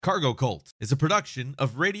Cargo Cult is a production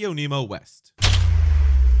of Radio Nemo West.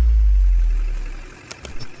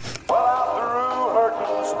 Well, I'm through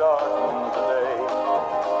hurting starting today.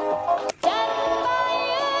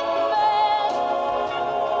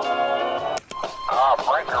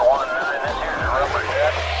 Breaker 19, this here's your rubber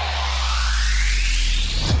jet.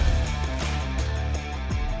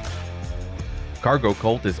 Cargo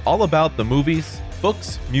Cult is all about the movies,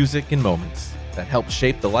 books, music, and moments that helped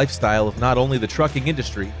shape the lifestyle of not only the trucking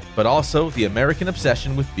industry, but also the American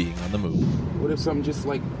obsession with being on the move. What if something just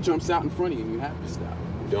jumps out in front of you and you have to stop?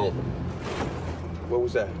 Don't. What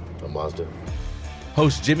was that? A Mazda.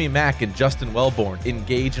 Hosts Jimmy Mack and Justin Wellborn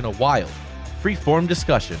engage in a wild, free-form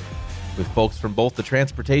discussion with folks from both the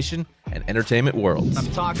transportation and entertainment worlds. I'm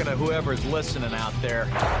talking to whoever's listening out there.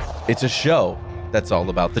 It's a show that's all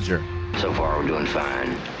about the journey. So far, we're doing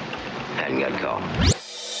fine. Hadn't got a call.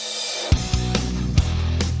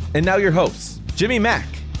 And now your hosts, Jimmy Mack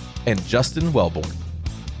and Justin Wellborn.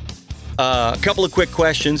 A couple of quick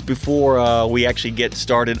questions before we actually get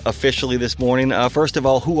started officially this morning. First of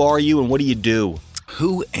all, who are you and what do you do?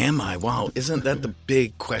 Who am I? Wow, isn't that the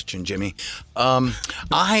big question, Jimmy?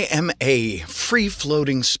 I am a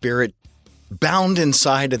free-floating spirit bound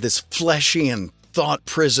inside of this fleshy and thought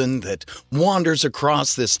prison that wanders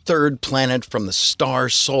across this third planet from the star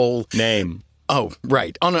Sol. Name. Oh,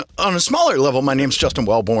 right. On a smaller level, my name's Justin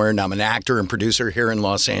Wellborn. I'm an actor and producer here in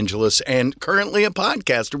Los Angeles and currently a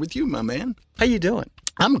podcaster with you, my man. How you doing?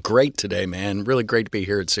 I'm great today, man. Really great to be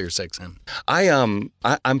here at SiriusXM.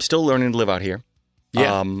 I'm still learning to live out here.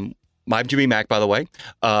 Yeah. I'm Jimmy Mack, by the way.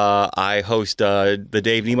 I host the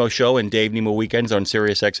Dave Nemo Show and Dave Nemo Weekends on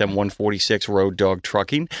SiriusXM 146 Road Dog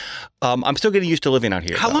Trucking. I'm still getting used to living out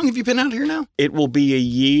here. How long have you been out here now? It will be a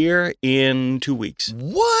year in 2 weeks.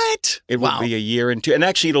 What? It will be a year in two, and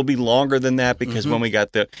actually it'll be longer than that because when we got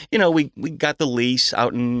we got the lease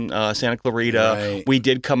out in Santa Clarita. Right. We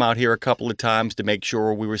did come out here a couple of times to make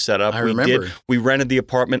sure we were set up. I remember. We rented the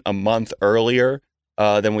apartment a month earlier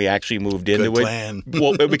than we actually moved into Good it. plan.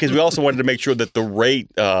 Well, because we also wanted to make sure that the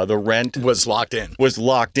rent Was locked in. was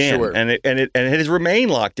locked in, Sure. and it has remained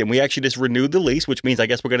locked in. We actually just renewed the lease, which means I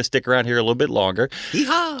guess we're going to stick around here a little bit longer.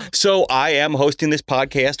 Yeehaw. So I am hosting this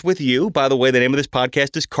podcast with you. By the way, the name of this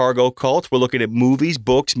podcast is Cargo Cult. We're looking at movies,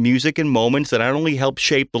 books, music, and moments that not only help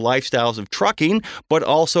shape the lifestyles of trucking, but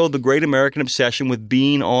also the great American obsession with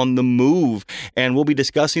being on the move. And we'll be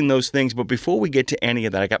discussing those things. But before we get to any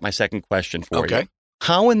of that, I got my second question for you. Okay.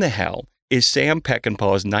 How in the hell is Sam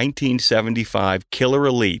Peckinpah's 1975 Killer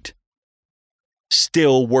Elite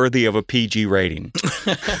still worthy of a PG rating?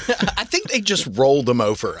 I think they just rolled them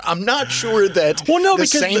over. I'm not sure that the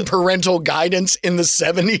same parental guidance in the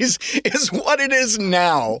 70s is what it is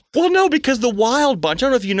now. Well, no, because the Wild Bunch, I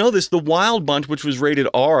don't know if you know this, the Wild Bunch, which was rated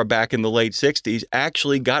R back in the late 60s,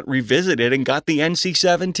 actually got revisited and got the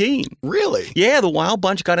NC-17. Really? Yeah, the Wild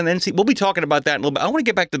Bunch got an NC. We'll be talking about that in a little bit. I want to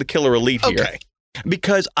get back to the Killer Elite here. Okay.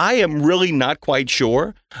 Because I am really not quite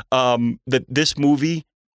sure that this movie,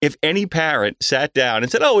 if any parent sat down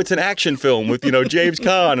and said, "Oh, it's an action film with James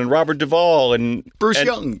Caan and Robert Duvall and Bruce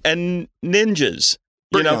Young and ninjas,"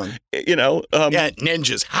 yeah,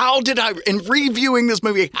 ninjas. How did I, in reviewing this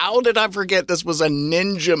movie, how did I forget this was a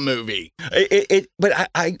ninja movie?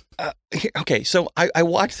 Okay, so I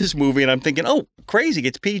watched this movie and I'm thinking, oh, crazy,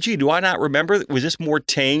 it's PG. Do I not remember? Was this more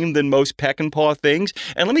tame than most Peckinpah things?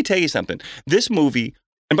 And let me tell you something. This movie,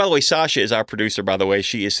 and by the way, Sasha is our producer, by the way.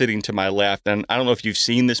 She is sitting to my left. And I don't know if you've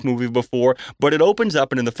seen this movie before, but it opens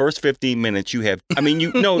up and in the first 15 minutes you have,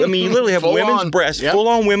 you literally have women's breasts,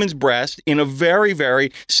 full-on women's breasts in a very,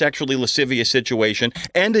 very sexually lascivious situation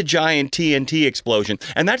and a giant TNT explosion.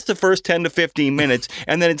 And that's the first 10 to 15 minutes.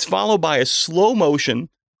 And then it's followed by a slow motion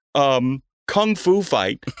kung fu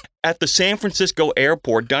fight at the San Francisco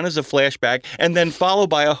airport, done as a flashback, and then followed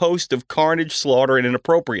by a host of carnage, slaughter, and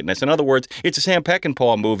inappropriateness. In other words, it's a Sam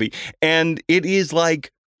Peckinpah movie, and it is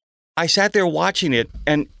like, I sat there watching it,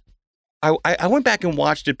 and I went back and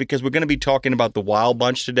watched it because we're going to be talking about the Wild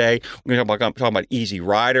Bunch today. We're going to talk about Easy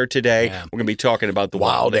Rider today. Yeah. We're going to be talking about the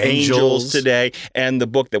Wild Angels today, and the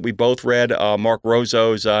book that we both read, Mark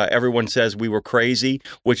Rozzo's Everyone Says We Were Crazy,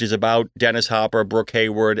 which is about Dennis Hopper, Brooke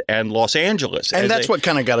Hayward, and Los Angeles. And that's what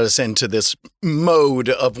kind of got us into this mode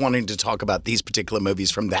of wanting to talk about these particular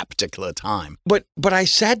movies from that particular time. But I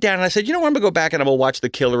sat down and I said, I'm going to go back and I'm going to watch The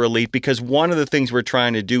Killer Elite, because one of the things we're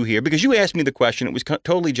trying to do here, because you asked me the question, it was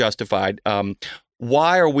totally justified.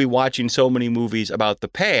 Why are we watching so many movies about the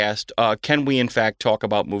past? Can we, in fact, talk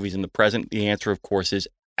about movies in the present? The answer, of course, is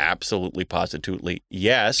absolutely, positively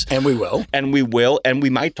yes. And we will. And we will. And we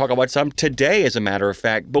might talk about some today, as a matter of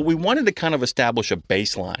fact. But we wanted to kind of establish a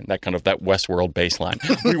baseline, that Westworld baseline.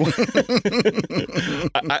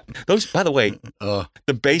 Those, by the way, the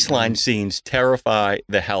baseline scenes terrify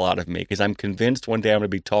the hell out of me because I'm convinced one day I'm going to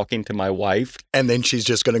be talking to my wife. And then she's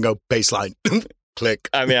just going to go baseline. Click.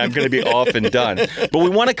 I mean, I'm going to be off and done. But we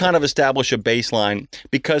want to kind of establish a baseline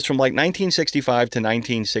because from like 1965 to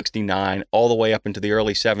 1969, all the way up into the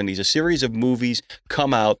early 70s, a series of movies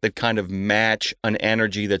come out that kind of match an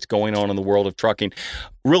energy that's going on in the world of trucking.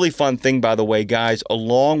 Really fun thing, by the way, guys,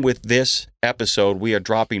 along with this episode, we are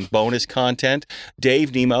dropping bonus content.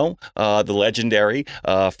 Dave Nemo, the legendary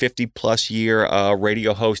 50-plus year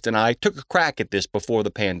radio host, and I took a crack at this before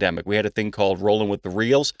the pandemic. We had a thing called Rolling with the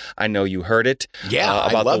Reels. I know you heard it. Yeah,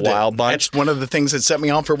 about I loved the Wild Bunch. That's one of the things that set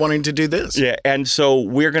me on for wanting to do this. Yeah, and so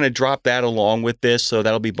we're going to drop that along with this, so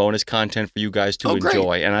that'll be bonus content for you guys to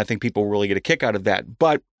enjoy, and I think people really get a kick out of that.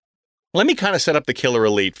 But let me kind of set up the Killer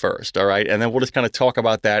Elite first, all right? And then we'll just kind of talk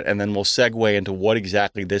about that, and then we'll segue into what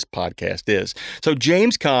exactly this podcast is. So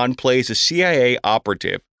James Caan plays a CIA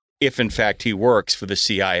operative, if in fact he works for the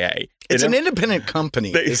CIA. It's an independent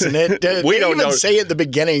company, isn't it? We don't even know. say at the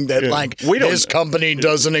beginning that, this company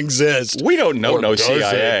doesn't exist. We don't know no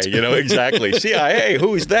CIA, exactly. CIA,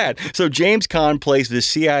 who's that? So James Caan plays this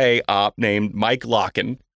CIA op named Mike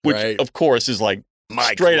Locken, which, of course, is like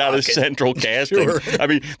straight out of Central Casting. Sure. I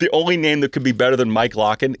mean, the only name that could be better than Mike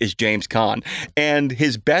Locken is James Caan. And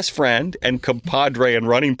his best friend and compadre and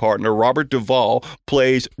running partner, Robert Duvall,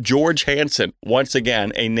 plays George Hansen. Once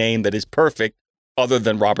again, a name that is perfect other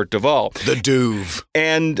than Robert Duvall. The Duve.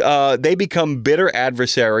 And they become bitter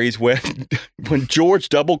adversaries when George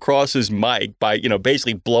double crosses Mike by,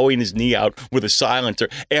 basically blowing his knee out with a silencer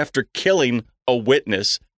after killing a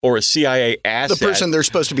witness or a CIA asset. The person they're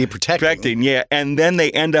supposed to be protecting. Yeah. And then they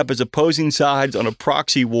end up as opposing sides on a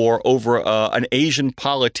proxy war over an Asian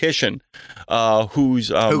politician who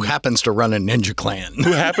happens to run a ninja clan.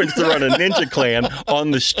 Who happens to run a ninja clan on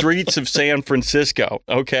the streets of San Francisco,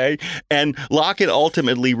 okay? And Lockett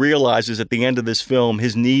ultimately realizes at the end of this film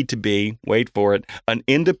his need to be, wait for it, an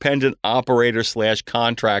independent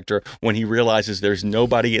operator/contractor when he realizes there's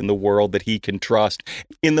nobody in the world that he can trust.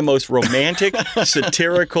 In the most romantic,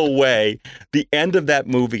 satirical way, the end of that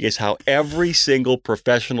movie is how every single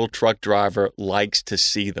professional truck driver likes to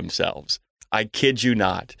see themselves. I kid you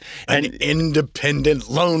not. An independent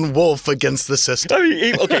lone wolf against the system. I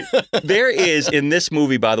mean, okay, there is in this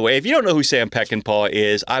movie, by the way, if you don't know who Sam Peckinpah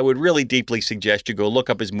is, I would really deeply suggest you go look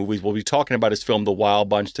up his movies. We'll be talking about his film, The Wild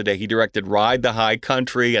Bunch, today. He directed Ride the High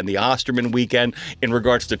Country and The Osterman Weekend in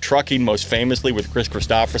regards to trucking, most famously with Chris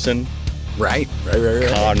Christopherson. Right.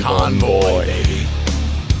 Convoy, baby.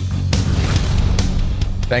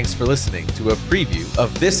 Thanks for listening to a preview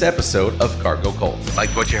of this episode of Cargo Cult. Like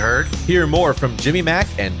what you heard? Hear more from Jimmy Mack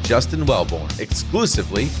and Justin Wellborn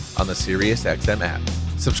exclusively on the SiriusXM app.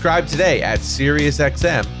 Subscribe today at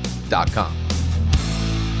SiriusXM.com.